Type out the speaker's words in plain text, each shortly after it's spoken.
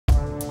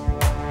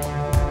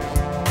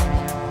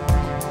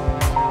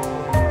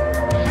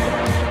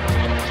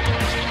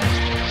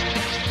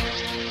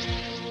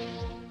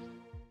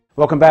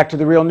Welcome back to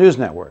the Real News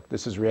Network.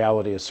 This is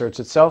Reality Asserts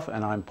Itself,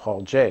 and I'm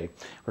Paul Jay.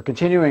 We're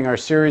continuing our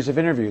series of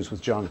interviews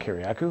with John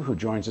Kiriakou, who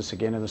joins us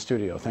again in the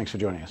studio. Thanks for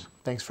joining us.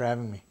 Thanks for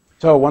having me.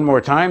 So one more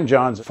time,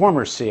 John's a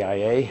former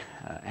CIA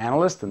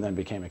analyst and then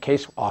became a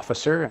case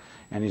officer,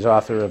 and he's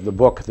author of the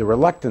book, The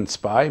Reluctant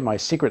Spy, My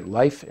Secret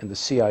Life in the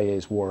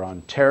CIA's War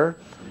on Terror.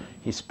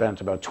 He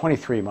spent about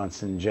 23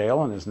 months in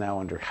jail and is now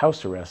under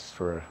house arrest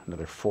for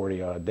another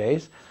 40-odd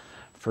days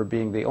for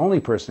being the only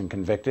person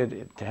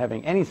convicted to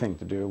having anything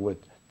to do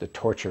with the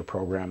torture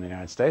program in the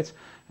United States.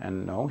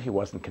 And no, he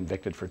wasn't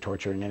convicted for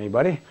torturing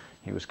anybody.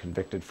 He was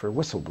convicted for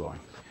whistleblowing.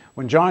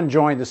 When John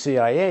joined the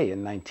CIA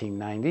in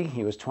 1990,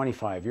 he was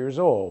 25 years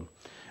old.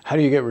 How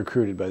do you get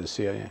recruited by the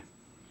CIA?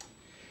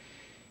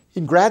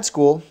 In grad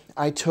school,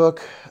 I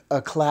took a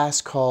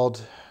class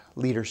called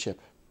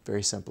Leadership,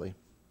 very simply.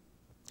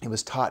 It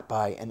was taught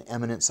by an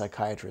eminent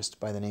psychiatrist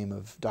by the name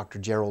of Dr.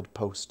 Gerald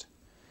Post.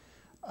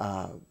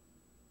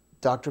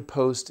 Dr.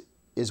 Post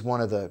is one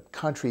of the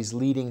country's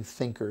leading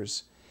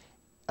thinkers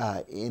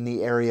in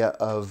the area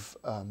of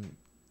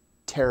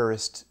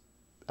terrorist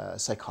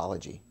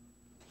psychology.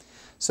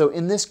 So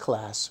in this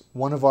class,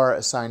 one of our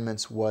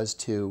assignments was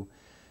to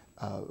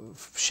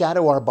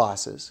shadow our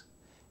bosses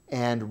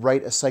and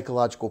write a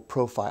psychological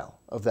profile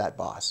of that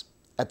boss.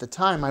 At the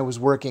time, I was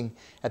working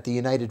at the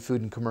United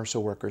Food and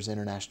Commercial Workers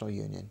International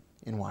Union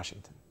in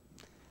Washington.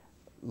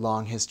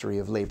 Long history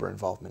of labor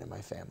involvement in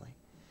my family.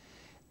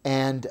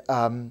 And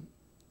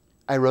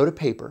I wrote a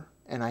paper,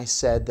 and I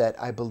said that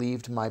I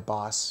believed my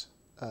boss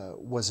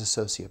was a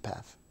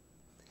sociopath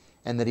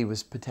and that he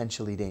was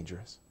potentially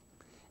dangerous.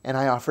 And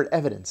I offered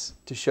evidence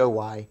to show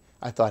why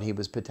I thought he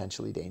was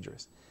potentially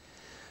dangerous.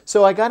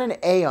 So I got an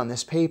A on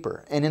this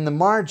paper, and in the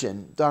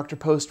margin, Dr.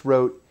 Post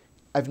wrote,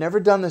 "I've never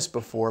done this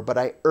before, but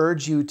I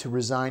urge you to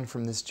resign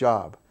from this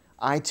job.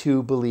 I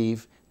too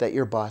believe that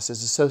your boss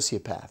is a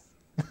sociopath."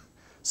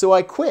 So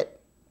I quit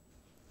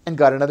and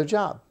got another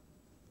job.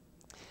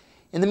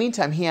 In the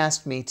meantime, he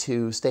asked me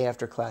to stay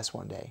after class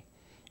one day,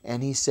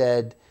 and he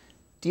said,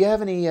 "Do you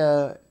have any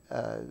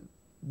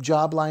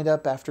job lined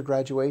up after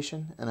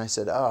graduation?" And I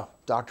said, "Oh,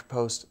 Dr.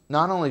 Post,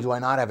 not only do I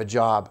not have a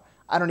job,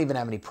 I don't even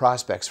have any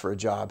prospects for a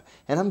job,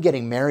 and I'm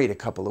getting married a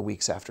couple of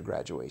weeks after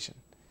graduation."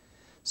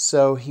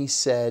 So he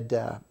said,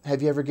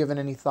 "Have you ever given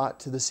any thought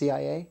to the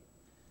CIA?"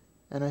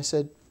 And I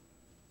said,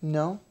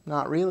 "No,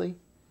 not really.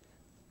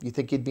 You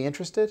think you'd be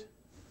interested?"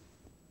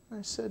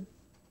 I said,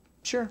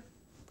 "Sure.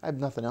 I have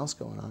nothing else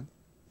going on."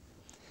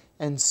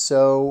 And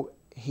so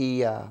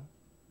he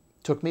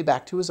took me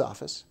back to his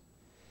office,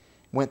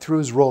 went through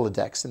his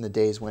Rolodex in the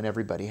days when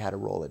everybody had a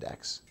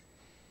Rolodex.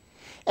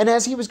 And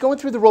as he was going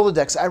through the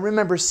Rolodex, I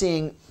remember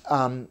seeing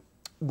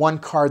one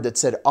card that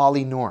said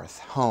Ollie North,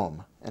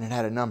 home, and it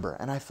had a number.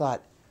 And I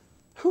thought,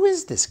 who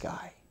is this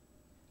guy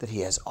that he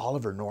has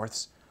Oliver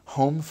North's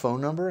home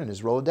phone number in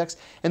his Rolodex?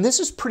 And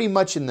this is pretty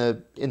much in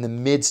the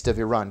midst of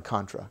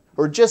Iran-Contra,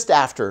 or just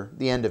after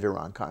the end of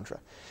Iran-Contra.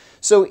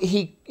 So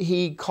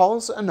he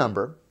calls a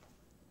number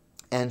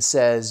and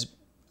says,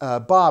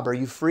 "Bob, are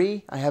you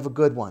free? I have a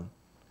good one."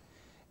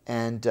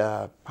 And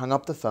hung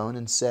up the phone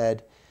and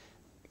said,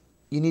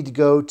 "You need to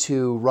go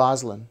to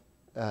Roslyn,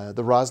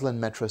 the Roslyn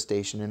Metro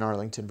Station in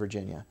Arlington,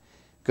 Virginia.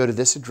 Go to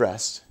this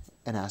address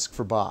and ask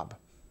for Bob."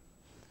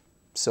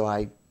 So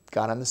I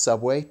got on the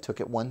subway,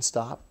 took it one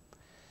stop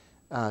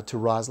to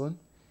Roslyn,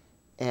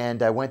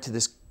 and I went to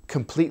this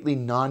completely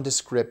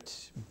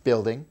nondescript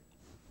building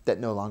that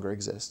no longer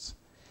exists,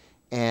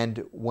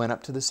 and went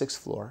up to the 6th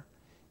floor,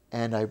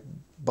 and I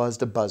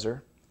buzzed a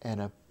buzzer, and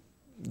a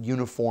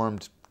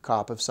uniformed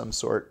cop of some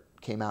sort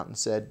came out and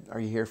said, "Are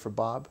you here for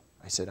Bob?"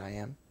 I said, "I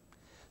am."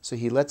 So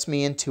he lets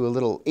me into a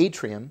little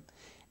atrium,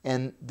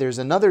 and there's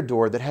another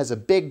door that has a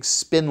big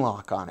spin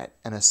lock on it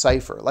and a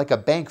cipher, like a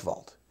bank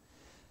vault.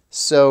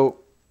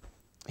 So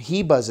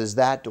he buzzes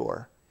that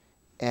door,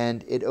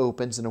 and it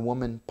opens, and a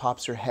woman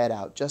pops her head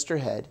out, just her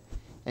head,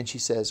 and she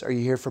says, "Are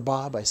you here for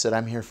Bob?" I said,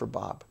 "I'm here for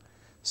Bob."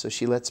 So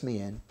she lets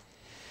me in.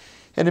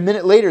 And a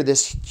minute later,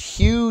 this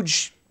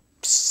huge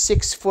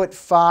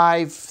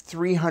 6'5",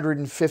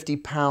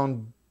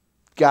 350-pound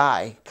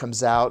guy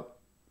comes out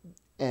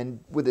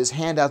and with his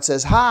hand out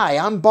says, "Hi,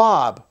 I'm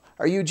Bob.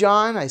 Are you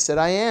John?" I said,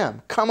 "I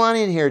am." "Come on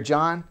in here,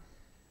 John."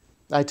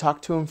 I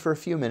talked to him for a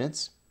few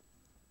minutes,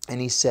 and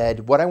he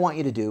said, "What I want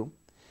you to do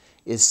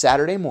is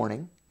Saturday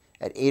morning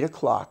at 8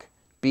 o'clock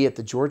be at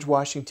the George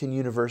Washington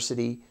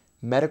University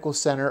Medical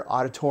Center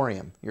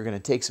auditorium. You're going to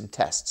take some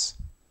tests."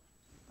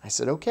 I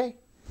said, "Okay."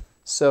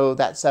 So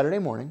that Saturday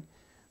morning,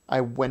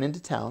 I went into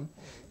town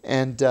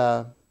and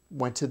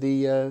went to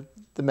the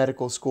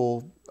medical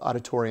school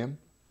auditorium.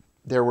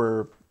 There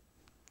were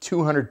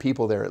 200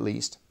 people there at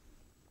least.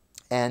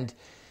 And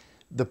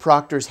the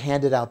proctors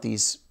handed out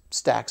these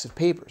stacks of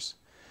papers.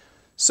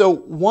 So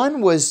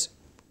one was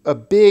a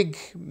big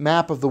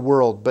map of the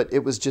world, but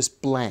it was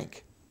just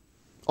blank.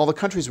 All the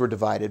countries were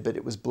divided, but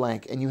it was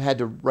blank, and you had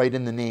to write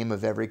in the name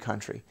of every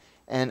country.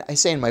 And I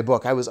say in my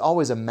book, I was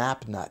always a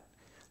map nut.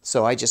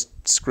 So I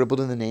just scribbled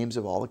in the names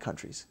of all the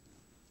countries.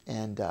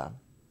 And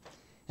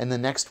And the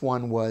next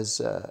one was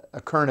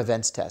a current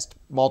events test,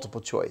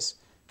 multiple choice.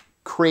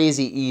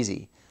 Crazy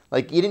easy.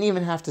 Like, you didn't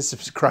even have to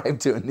subscribe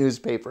to a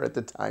newspaper at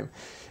the time.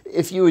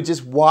 If you had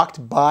just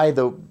walked by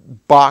the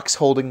box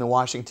holding the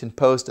Washington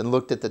Post and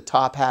looked at the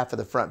top half of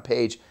the front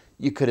page,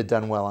 you could have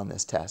done well on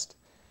this test.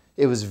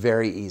 It was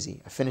very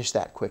easy. I finished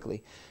that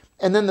quickly.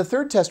 And then the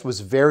third test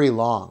was very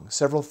long,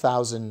 several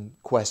thousand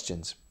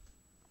questions.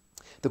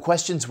 The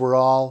questions were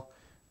all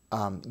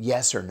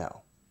yes or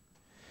no.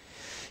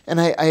 And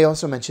I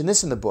also mentioned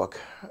this in the book.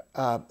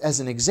 As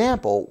an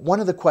example, one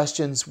of the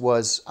questions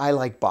was, I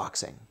like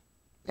boxing.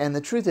 And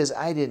the truth is,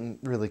 I didn't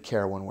really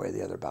care one way or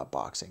the other about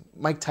boxing.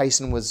 Mike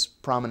Tyson was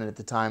prominent at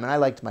the time, and I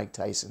liked Mike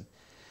Tyson.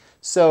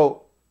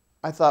 So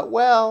I thought,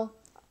 well,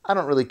 I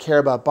don't really care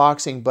about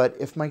boxing, but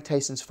if Mike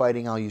Tyson's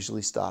fighting, I'll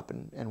usually stop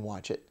and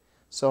watch it.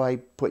 So I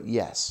put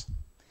yes.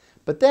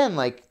 But then,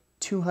 like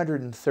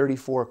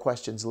 234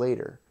 questions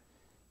later,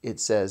 it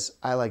says,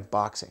 I like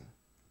boxing.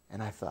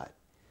 And I thought,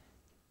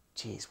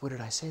 geez, what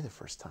did I say the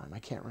first time? I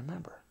can't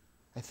remember.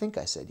 I think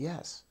I said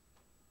yes.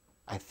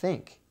 I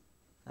think.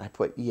 And I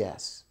put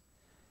yes.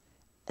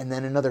 And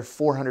then another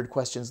 400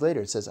 questions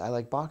later, it says, I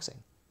like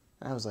boxing.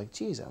 And I was like,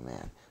 geez, oh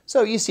man.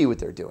 So you see what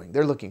they're doing.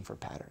 They're looking for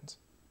patterns.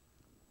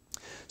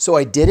 So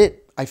I did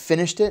it. I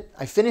finished it.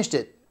 I finished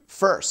it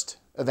first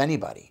of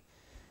anybody.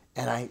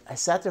 And I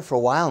sat there for a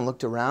while and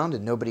looked around,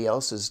 and nobody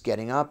else is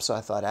getting up. So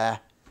I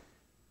thought,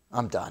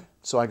 I'm done.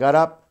 So I got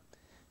up,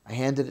 I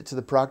handed it to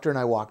the proctor, and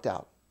I walked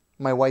out.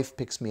 My wife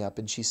picks me up,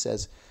 and she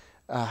says,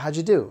 how'd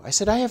you do? I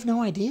said, I have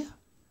no idea.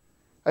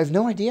 I have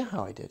no idea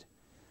how I did.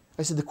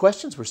 I said, the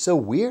questions were so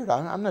weird,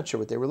 I'm not sure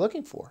what they were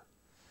looking for.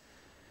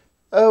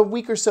 A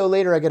week or so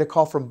later, I get a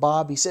call from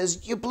Bob. He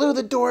says, you blew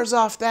the doors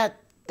off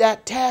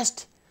that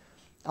test.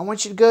 I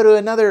want you to go to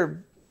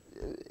another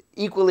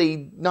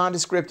equally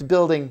nondescript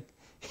building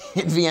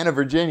in Vienna,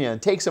 Virginia,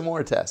 and take some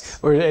more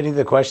tests. Were any of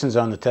the questions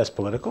on the test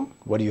political?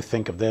 What do you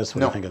think of this? What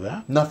do you think of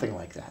that? Nothing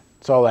like that.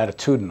 It's all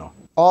attitudinal.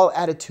 All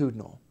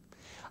attitudinal.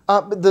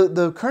 But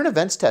the current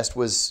events test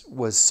was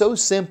so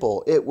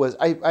simple. It was.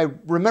 I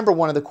remember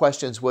one of the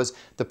questions was,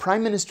 the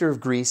Prime Minister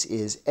of Greece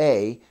is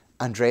A,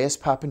 Andreas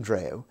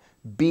Papandreou,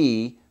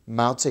 B,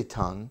 Mao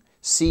Zedong,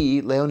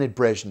 C, Leonid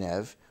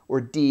Brezhnev, or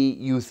D,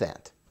 U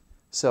Thant.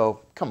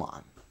 So come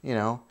on, you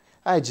know,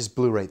 I just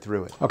blew right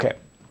through it. Okay.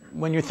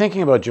 When you're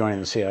thinking about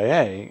joining the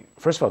CIA,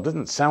 first of all, it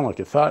doesn't sound like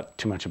you thought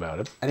too much about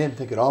it. I didn't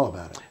think at all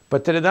about it.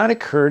 But did it not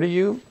occur to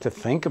you to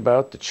think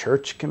about the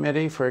church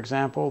committee, for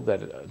example,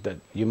 that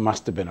you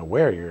must have been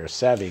aware? You're a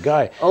savvy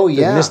guy. Oh,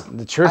 yeah.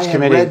 The church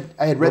committee.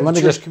 I had read well,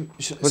 the church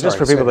just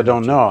for people that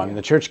don't know, I mean,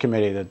 the church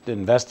committee that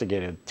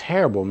investigated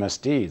terrible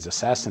misdeeds,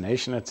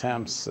 assassination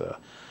attempts,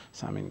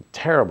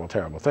 terrible,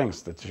 terrible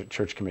things that the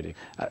church committee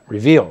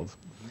revealed.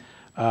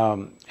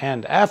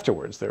 And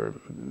afterwards, there were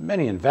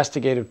many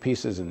investigative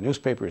pieces in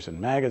newspapers and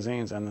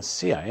magazines, and the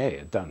CIA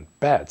had done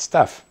bad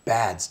stuff.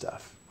 Bad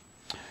stuff.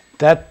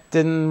 That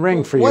didn't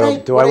ring for you.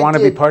 Do I want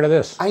to be part of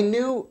this? I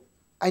knew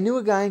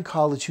a guy in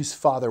college whose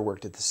father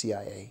worked at the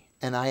CIA,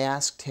 and I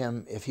asked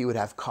him if he would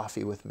have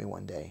coffee with me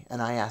one day,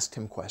 and I asked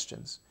him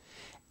questions.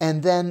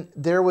 And then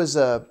there was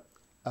a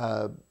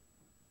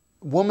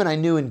woman I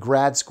knew in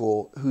grad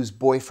school whose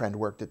boyfriend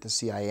worked at the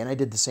CIA, and I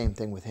did the same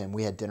thing with him.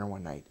 We had dinner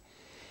one night.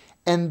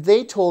 And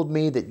they told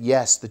me that,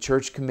 yes, the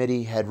church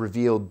committee had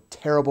revealed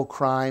terrible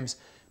crimes,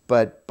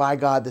 but by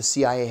God, the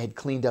CIA had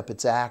cleaned up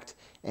its act,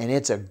 and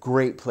it's a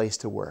great place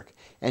to work.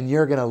 And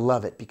you're going to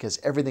love it because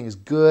everything's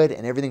good,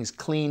 and everything's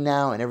clean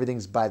now, and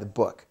everything's by the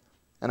book.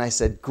 And I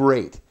said,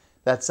 great.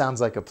 That sounds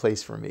like a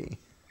place for me.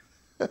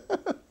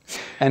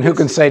 And who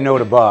can say no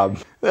to Bob?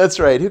 That's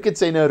right. Who could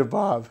say no to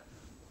Bob?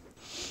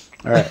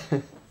 All right.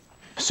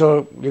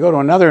 So you go to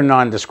another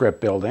nondescript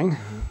building,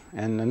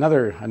 and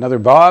another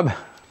Bob.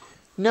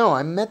 No,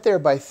 I'm met there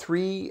by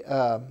three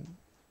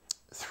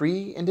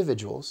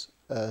individuals,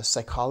 a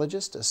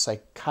psychologist, a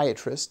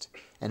psychiatrist,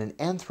 and an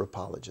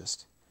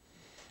anthropologist.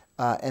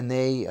 And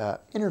they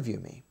interview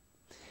me.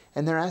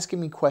 And they're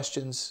asking me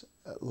questions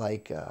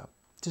like,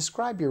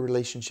 describe your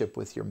relationship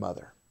with your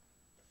mother.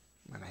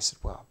 And I said,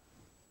 well,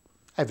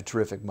 I have a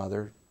terrific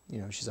mother.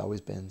 You know, she's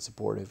always been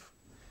supportive.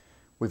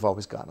 We've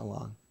always gotten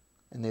along.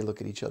 And they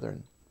look at each other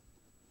and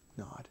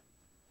nod.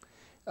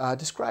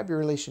 Describe your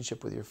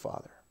relationship with your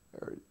father.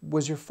 Or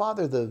was your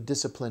father the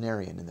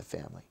disciplinarian in the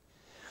family?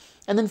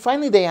 And then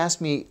finally they asked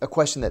me a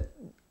question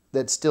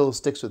that still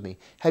sticks with me.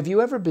 Have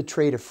you ever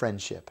betrayed a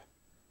friendship?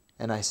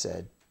 And I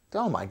said,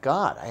 oh my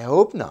God, I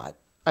hope not.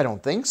 I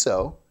don't think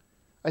so.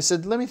 I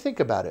said, let me think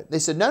about it. They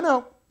said,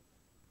 no.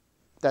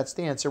 That's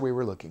the answer we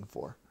were looking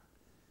for.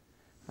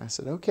 I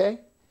said, okay.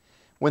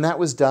 When that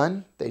was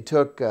done, they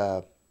took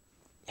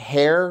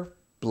hair,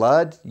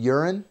 blood,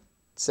 urine,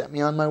 sent me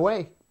on my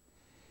way.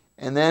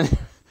 And then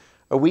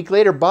a week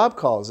later, Bob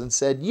calls and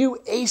said, you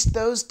aced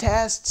those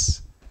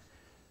tests.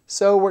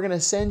 So we're going to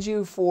send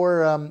you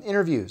for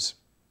interviews.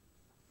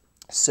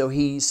 So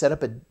he set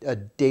up a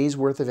day's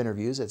worth of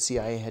interviews at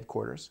CIA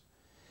headquarters.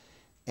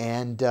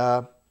 And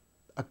a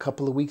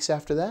couple of weeks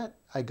after that,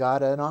 I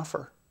got an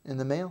offer in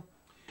the mail.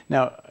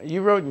 Now,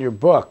 you wrote in your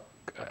book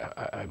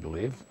I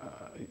believe,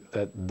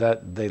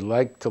 that they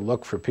like to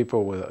look for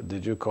people with,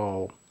 did you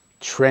call,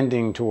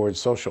 trending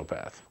towards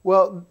sociopath?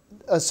 Well,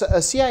 a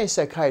CIA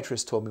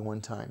psychiatrist told me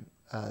one time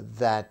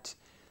that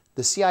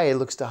the CIA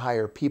looks to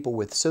hire people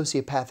with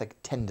sociopathic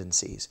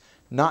tendencies,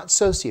 not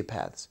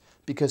sociopaths,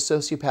 because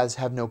sociopaths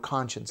have no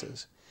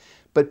consciences.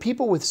 But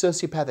people with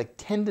sociopathic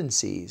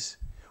tendencies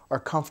are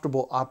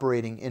comfortable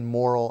operating in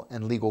moral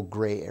and legal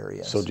gray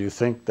areas. So do you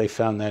think they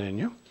found that in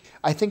you?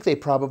 I think they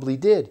probably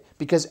did,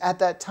 because at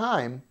that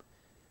time,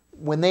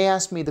 when they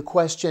asked me the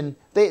question,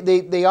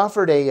 they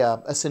offered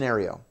a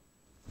scenario.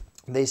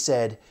 They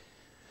said,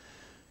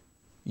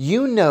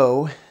 you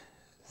know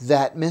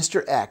that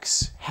Mr.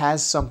 X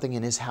has something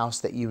in his house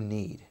that you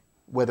need,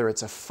 whether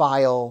it's a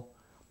file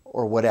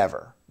or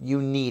whatever.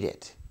 You need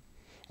it.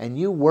 And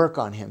you work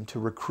on him to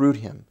recruit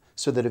him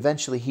so that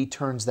eventually he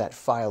turns that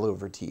file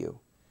over to you.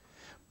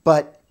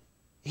 But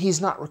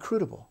he's not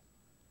recruitable.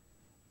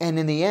 And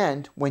in the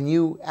end, when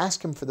you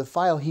ask him for the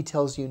file, he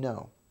tells you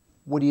no.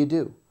 What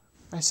do?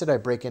 I said, I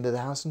break into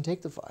the house and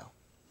take the file.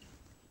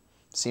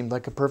 Seemed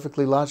like a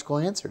perfectly logical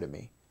answer to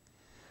me.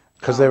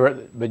 Because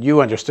but you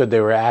understood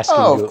they were asking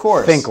you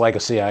to think like a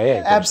CIA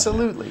person.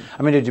 Absolutely.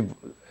 I mean, did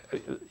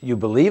you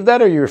believe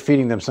that, or you were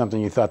feeding them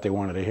something you thought they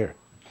wanted to hear?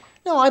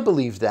 No, I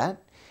believed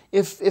that.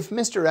 If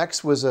Mr.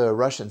 X was a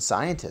Russian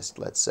scientist,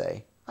 let's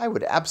say, I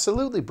would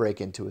absolutely break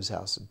into his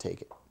house and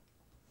take it.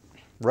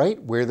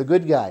 Right? We're the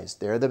good guys.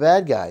 They're the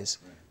bad guys.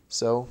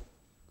 So,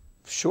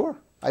 sure,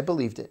 I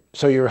believed it.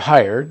 So you're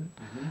hired.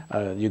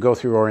 You go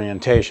through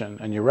orientation,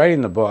 and you're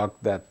writing the book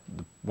that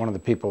one of the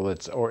people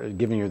that's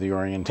giving you the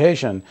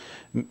orientation,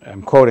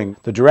 I'm quoting,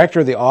 the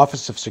director of the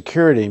Office of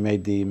Security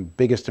made the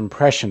biggest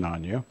impression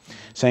on you,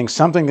 saying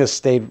something has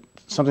stayed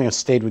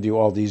with you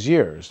all these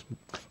years.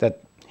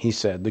 That, he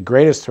said, the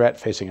greatest threat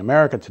facing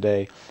America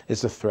today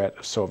is the threat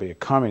of Soviet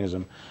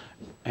communism.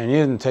 And you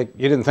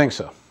didn't think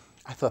so.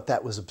 I thought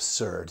that was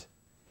absurd.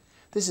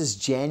 This is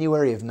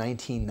January of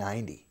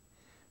 1990,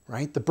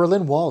 right? The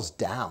Berlin Wall's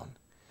down.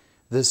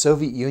 The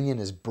Soviet Union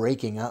is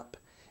breaking up,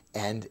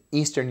 and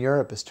Eastern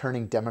Europe is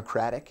turning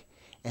democratic,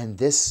 and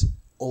this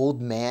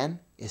old man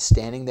is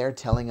standing there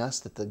telling us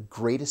that the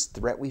greatest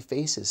threat we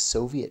face is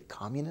Soviet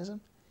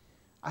communism?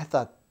 I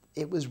thought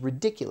it was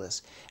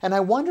ridiculous. And I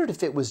wondered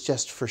if it was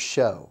just for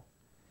show,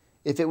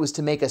 if it was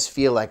to make us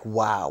feel like,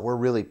 wow, we're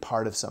really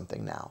part of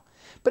something now.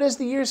 But as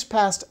the years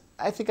passed,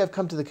 I think I've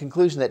come to the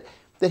conclusion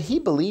that he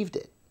believed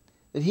it,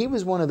 that he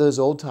was one of those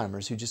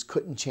old-timers who just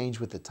couldn't change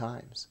with the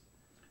times.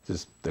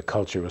 The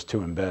culture was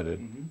too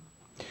embedded.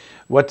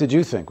 What did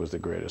you think was the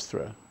greatest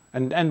threat?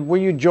 And were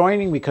you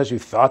joining because you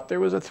thought there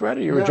was a threat,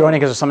 or you were joining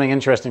because of something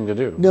interesting to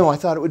do? No, I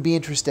thought it would be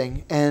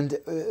interesting, and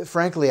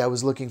frankly, I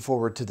was looking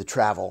forward to the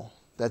travel.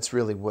 That's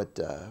really what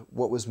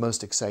was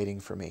most exciting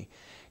for me.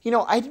 You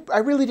know, I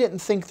really didn't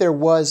think there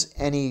was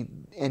any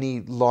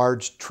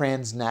large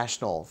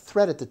transnational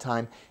threat at the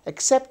time,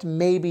 except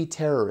maybe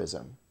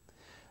terrorism.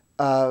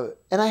 And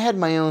I had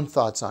my own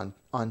thoughts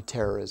on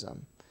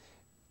terrorism.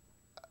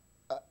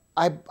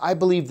 I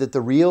believe that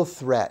the real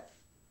threat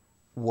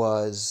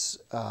was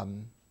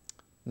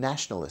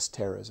nationalist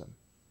terrorism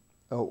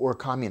or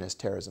communist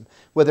terrorism,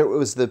 whether it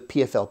was the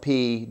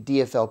PFLP,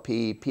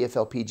 DFLP,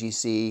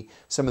 PFLPGC,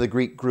 some of the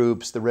Greek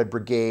groups, the Red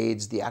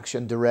Brigades, the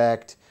Action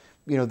Direct.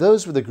 You know,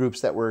 those were the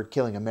groups that were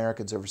killing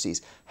Americans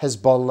overseas.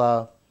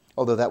 Hezbollah,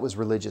 although that was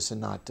religious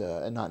and not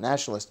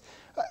nationalist.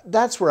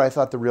 That's where I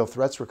thought the real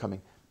threats were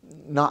coming,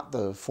 not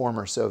the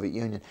former Soviet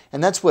Union.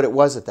 And that's what it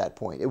was at that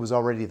point. It was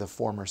already the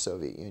former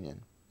Soviet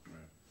Union.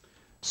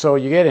 So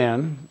you get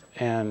in,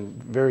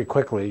 and very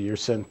quickly you're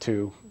sent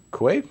to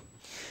Kuwait?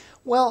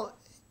 Well,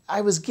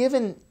 I was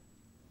given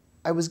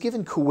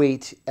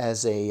Kuwait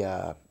as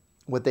a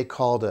what they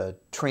called a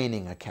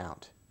training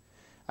account.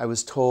 I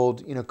was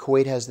told, you know,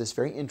 Kuwait has this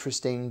very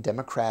interesting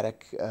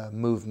democratic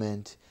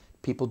movement.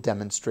 People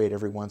demonstrate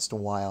every once in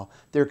a while.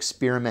 They're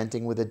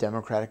experimenting with a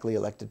democratically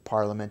elected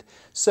parliament.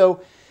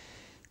 So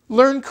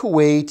learn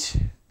Kuwait,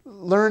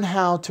 learn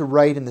how to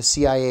write in the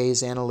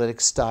CIA's analytic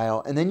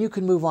style, and then you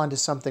can move on to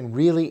something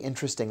really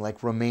interesting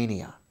like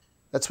Romania.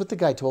 That's what the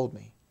guy told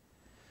me.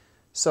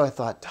 So I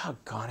thought,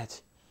 doggone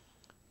it,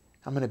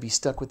 I'm going to be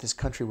stuck with this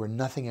country where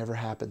nothing ever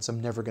happens. I'm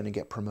never going to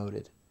get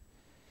promoted.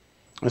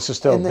 This is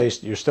still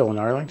based, you're still in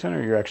Arlington,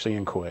 or you're actually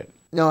in Kuwait?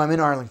 No, I'm in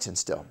Arlington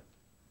still.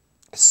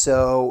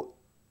 So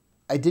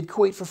I did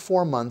Kuwait for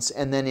 4 months,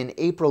 and then in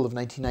April of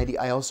 1990,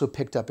 I also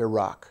picked up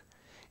Iraq.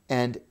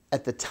 And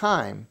at the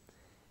time,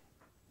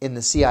 in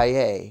the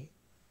CIA,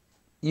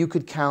 you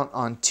could count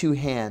on 2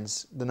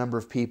 hands the number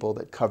of people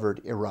that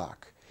covered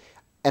Iraq.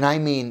 And I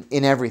mean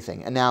in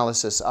everything,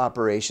 analysis,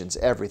 operations,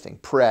 everything,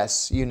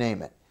 press, you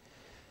name it.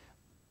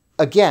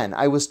 Again,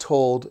 I was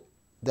told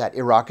that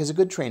Iraq is a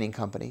good training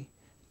company.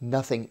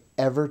 Nothing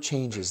ever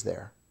changes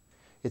there.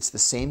 It's the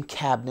same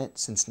cabinet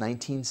since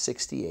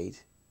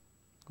 1968,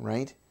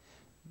 right?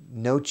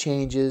 No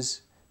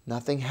changes,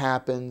 nothing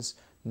happens,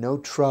 no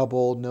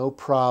trouble, no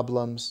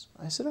problems.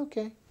 I said,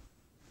 okay.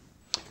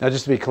 Now,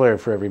 just to be clear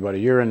for everybody,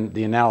 you're in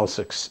the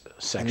analysis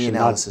section,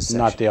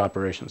 not the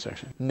operations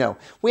section. No.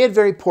 We had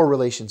very poor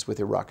relations with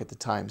Iraq at the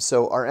time,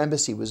 so our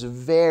embassy was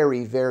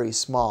very, very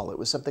small. It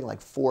was something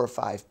like 4 or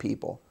 5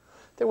 people.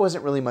 There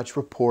wasn't really much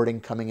reporting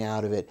coming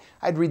out of it.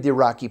 I'd read the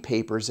Iraqi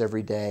papers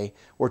every day,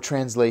 or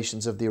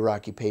translations of the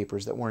Iraqi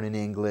papers that weren't in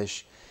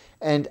English,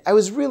 and I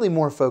was really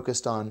more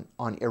focused on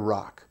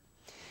Iraq.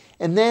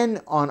 And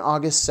then on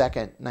August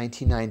 2nd,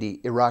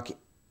 1990, Iraq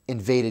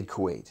invaded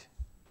Kuwait.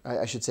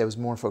 I should say I was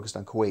more focused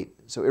on Kuwait.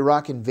 So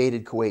Iraq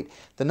invaded Kuwait.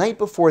 The night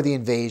before the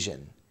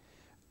invasion,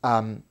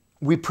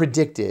 we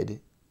predicted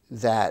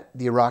that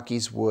the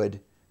Iraqis would,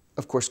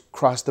 of course,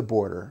 cross the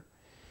border.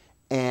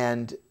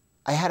 And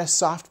I had a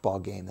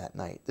softball game that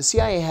night. The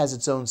CIA has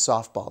its own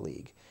softball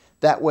league.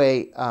 That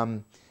way,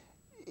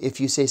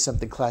 if you say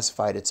something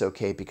classified, it's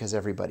okay because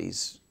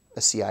everybody's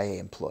a CIA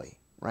employee,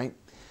 right?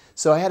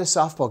 So I had a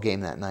softball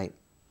game that night.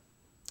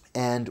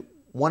 And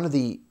one of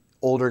the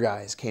older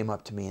guys came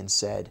up to me and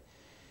said,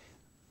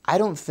 I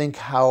don't think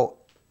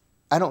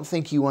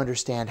you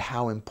understand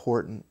how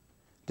important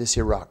this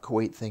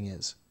Iraq-Kuwait thing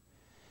is.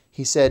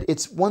 He said,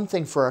 it's one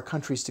thing for our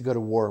countries to go to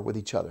war with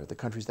each other, the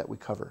countries that we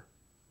cover.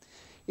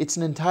 It's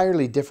an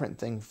entirely different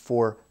thing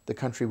for the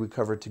country we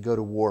cover to go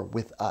to war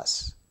with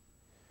us.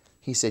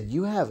 He said,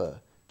 you have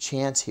a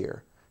chance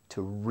here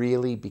to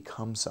really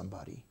become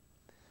somebody.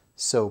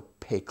 So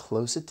pay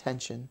close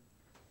attention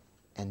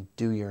and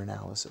do your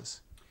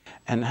analysis.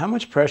 And how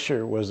much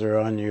pressure was there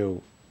on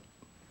you,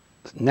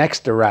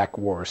 next Iraq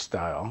war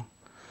style,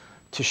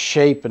 to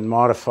shape and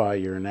modify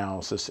your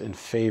analysis in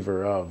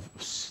favor of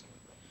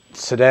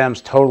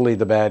Saddam's totally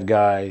the bad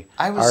guy,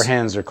 our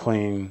hands are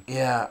clean?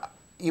 Yeah.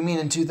 You mean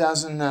in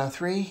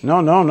 2003? No,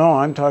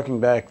 I'm talking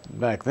back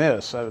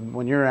this.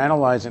 When you're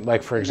analyzing,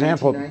 like for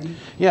example,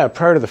 1990? Yeah,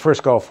 prior to the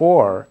first Gulf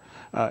War,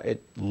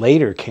 it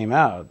later came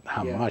out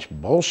how much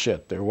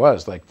bullshit there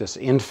was. Like this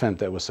infant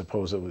that was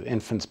supposed,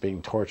 infants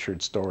being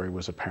tortured story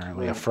was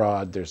apparently a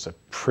fraud. There's a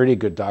pretty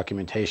good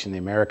documentation. The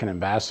American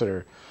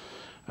ambassador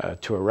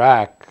to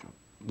Iraq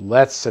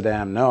lets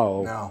Saddam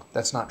know. No,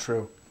 that's not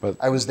true. But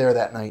I was there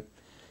that night.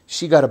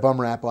 She got a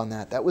bum rap on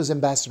that. That was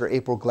Ambassador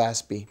April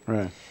Glaspie.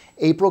 Right.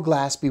 April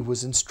Glaspie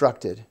was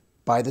instructed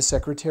by the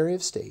Secretary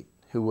of State,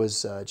 who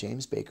was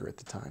James Baker at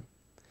the time,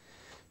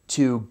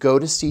 to go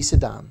to see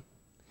Saddam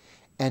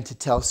and to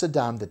tell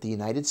Saddam that the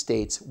United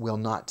States will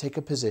not take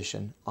a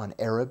position on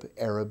Arab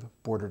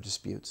border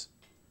disputes.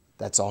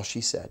 That's all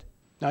she said.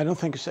 I don't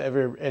think it's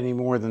ever any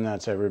more than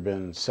that's ever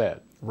been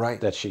said.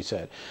 Right. That she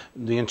said.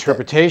 The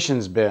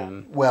interpretation's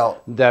been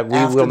that we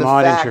after will the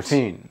not fact,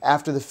 intervene.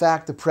 After the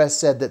fact, the press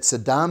said that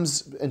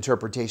Saddam's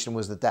interpretation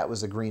was that that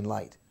was a green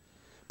light.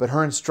 But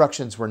her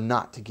instructions were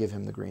not to give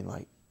him the green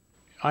light.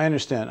 I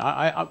understand.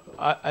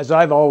 As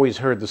I've always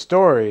heard the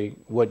story,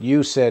 what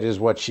you said is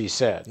what she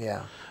said.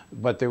 Yeah.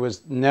 But there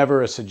was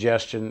never a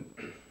suggestion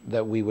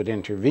that we would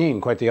intervene.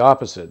 Quite the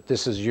opposite.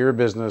 This is your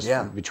business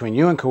between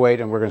you and Kuwait,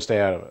 and we're going to stay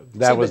out of it.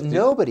 That was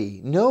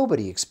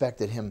nobody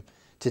expected him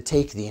to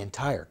take the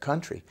entire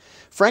country.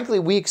 Frankly,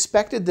 we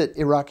expected that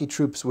Iraqi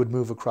troops would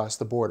move across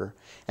the border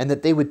and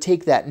that they would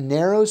take that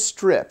narrow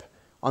strip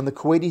on the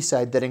Kuwaiti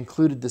side that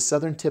included the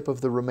southern tip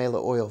of the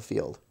Rumaila oil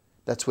field.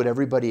 That's what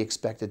everybody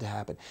expected to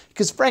happen.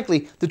 Because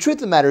frankly, the truth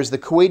of the matter is the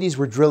Kuwaitis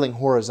were drilling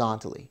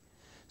horizontally.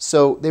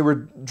 So they were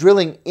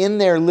drilling in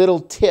their little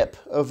tip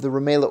of the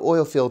Rumaila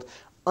oil field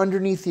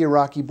underneath the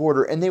Iraqi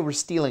border, and they were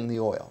stealing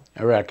the oil.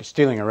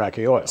 Stealing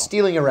Iraqi oil.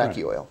 Stealing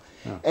Iraqi oil.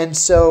 Yeah. And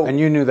so... And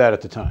you knew that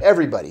at the time.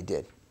 Everybody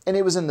did. And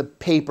it was in the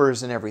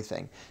papers and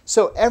everything.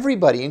 So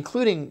everybody,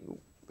 including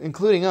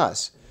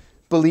us,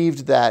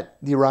 believed that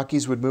the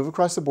Iraqis would move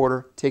across the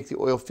border, take the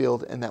oil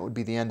field, and that would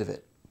be the end of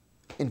it.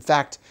 In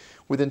fact,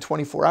 within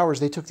 24 hours,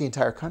 they took the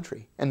entire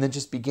country and then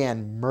just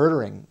began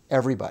murdering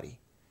everybody.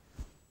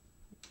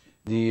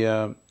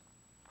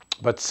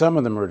 But some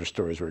of the murder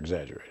stories were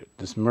exaggerated.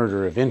 This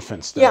murder of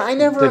infants stuff. Yeah, I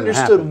never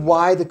understood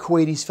why the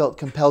Kuwaitis felt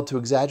compelled to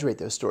exaggerate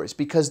those stories,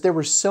 because there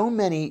were so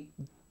many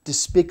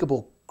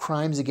despicable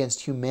crimes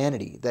against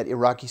humanity that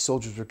Iraqi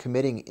soldiers were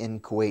committing in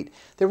Kuwait.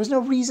 There was no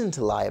reason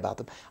to lie about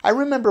them. I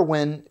remember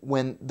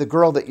when the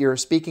girl that you're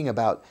speaking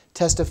about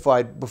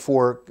testified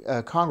before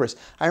Congress,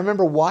 I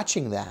remember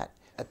watching that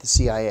at the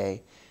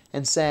CIA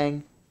and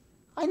saying,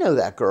 I know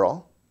that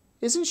girl.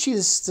 Isn't she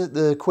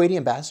the Kuwaiti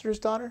ambassador's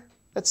daughter?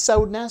 That's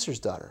Saud Nasser's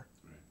daughter.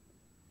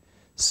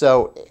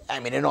 So, I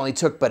mean, it only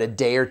took but a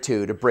day or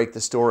two to break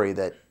the story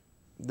that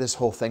this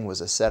whole thing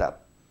was a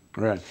setup.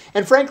 Right.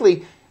 And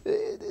frankly,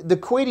 the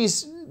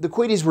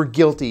Kuwaitis were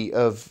guilty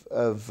of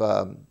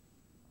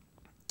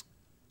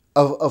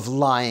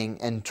lying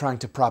and trying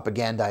to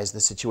propagandize the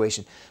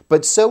situation.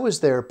 But so was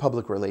their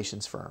public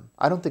relations firm.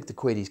 I don't think the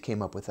Kuwaitis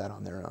came up with that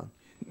on their own.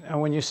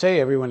 And when you say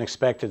everyone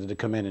expected it to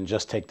come in and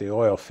just take the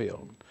oil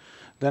field,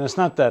 then it's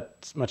not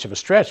that much of a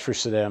stretch for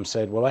Saddam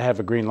said, well, I have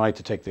a green light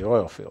to take the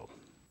oil field.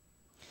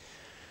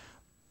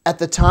 At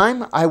the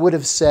time, I would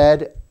have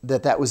said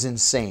that that was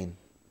insane.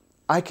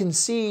 I can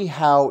see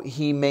how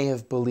he may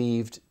have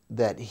believed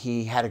that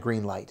he had a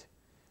green light.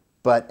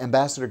 But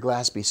Ambassador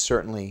Glaspie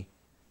certainly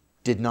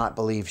did not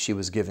believe she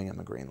was giving him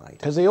a green light.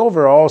 Because the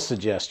overall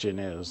suggestion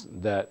is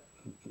that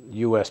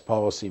U.S.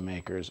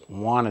 policymakers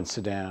wanted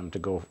Saddam to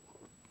go,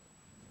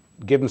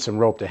 give him some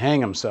rope to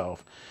hang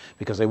himself,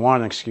 because they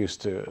wanted an excuse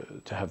to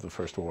have the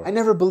first war. I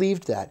never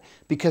believed that,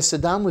 because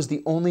Saddam was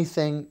the only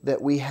thing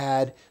that we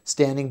had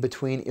standing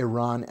between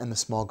Iran and the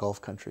small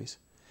Gulf countries.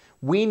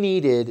 We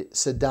needed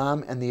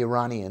Saddam and the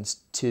Iranians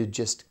to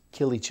just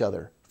kill each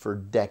other for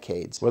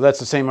decades. Well, that's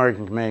the same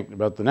argument you can make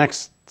about the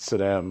next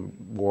Saddam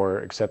war,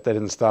 except they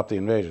didn't stop the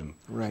invasion.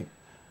 Right.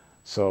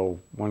 So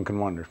one can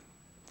wonder.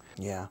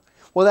 Yeah.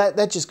 Well,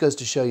 that just goes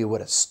to show you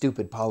what a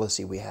stupid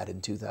policy we had in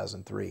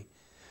 2003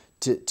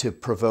 to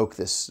provoke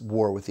this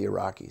war with the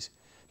Iraqis.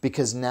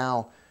 Because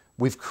now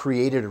we've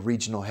created a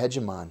regional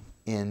hegemon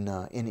in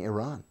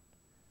Iran.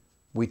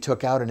 We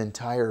took out an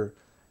entire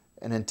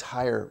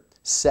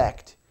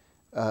sect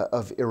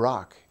of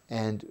Iraq,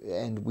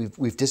 and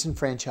we've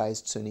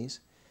disenfranchised Sunnis.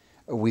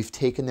 We've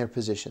taken their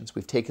positions.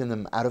 We've taken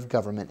them out of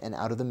government and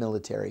out of the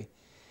military.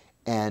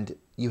 And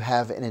you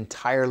have an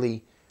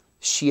entirely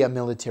Shia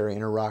military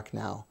in Iraq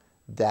now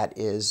that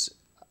is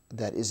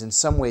in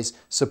some ways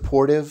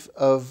supportive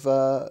of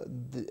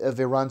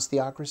Iran's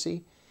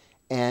theocracy,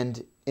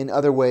 and in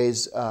other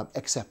ways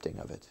accepting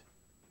of it.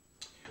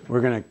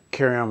 We're going to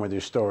carry on with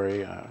your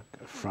story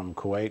from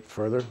Kuwait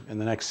further in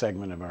the next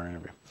segment of our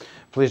interview.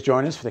 Please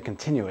join us for the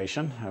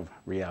continuation of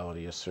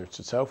Reality Asserts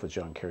Itself with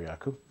John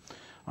Kiriakou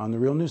on the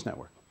Real News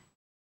Network.